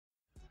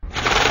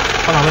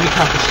Hold on, let me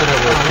count this shit up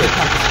real quick.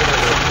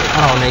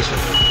 Hold on, nation.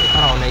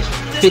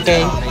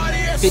 15.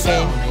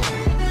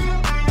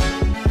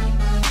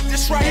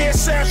 This right here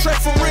soundtrack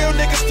for real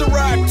niggas to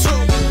ride to.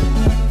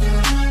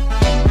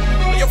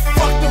 Hey, yo,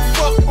 fuck them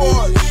fuck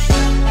boys.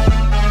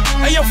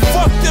 Hey, yo,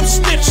 fuck them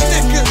snitch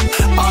niggas.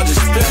 I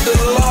just spent a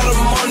lot of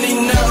money,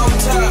 now I'm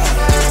tired.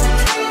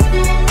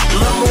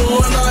 Remember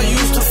when I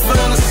used to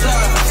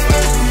fantasize?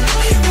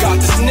 Got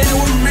this nigga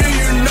with me,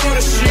 you know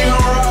that she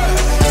alright.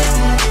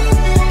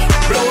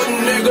 Blow a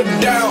nigga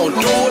down,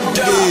 do or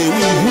die.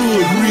 Yeah, we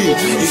hood rich.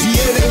 If you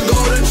didn't go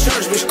to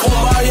church, bitch, call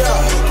my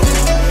eye.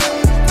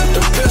 The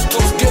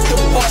pistols get the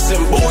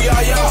bustin',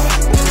 booyah-yah.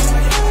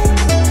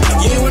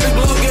 You ain't with the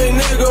glove gang,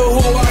 nigga,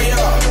 who are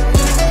ya?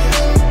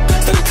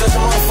 Instead of touching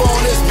my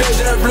phone, this bitch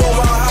that blew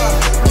my high.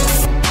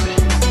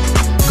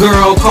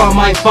 Girl called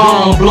my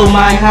phone, blew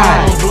my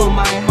high.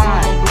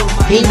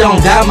 He don't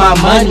got my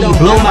money,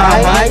 blew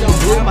my high.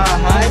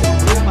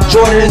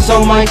 Jordans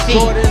on my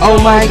feet, oh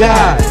my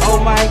god.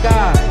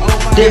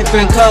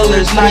 Different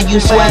colors, now you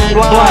swag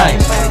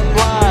blind.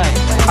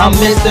 I'm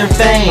Mr.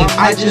 Fame,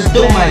 I just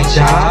do my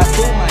job.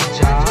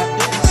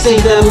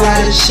 Sing a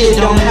lot of shit,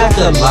 don't have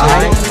to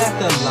lie.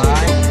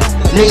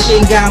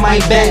 Nation got my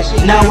back,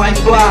 now I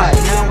fly.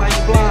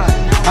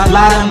 A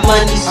lot of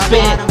money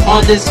spent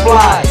on this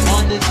fly.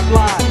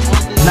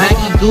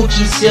 Nike,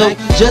 Gucci, silk,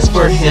 just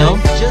for him.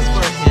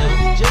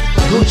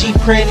 Gucci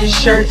printed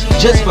shirt,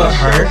 just for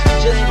her.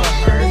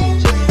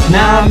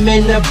 Now I'm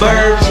in the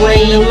burbs,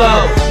 laying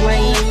low.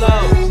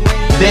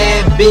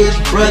 Bad bitch,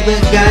 brother,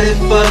 got it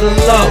for the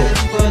low.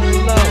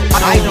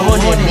 I don't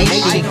want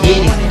nation,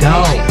 get it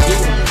gone.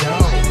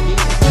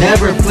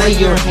 Never play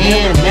your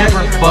hand,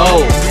 never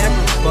fold.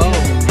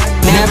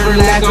 Never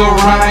lack a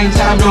rhyme,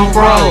 time no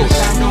froze.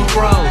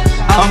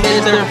 I'm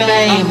Mr.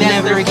 Fame,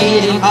 never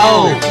getting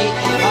old.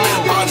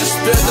 I just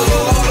spent a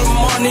lot of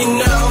money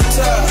now.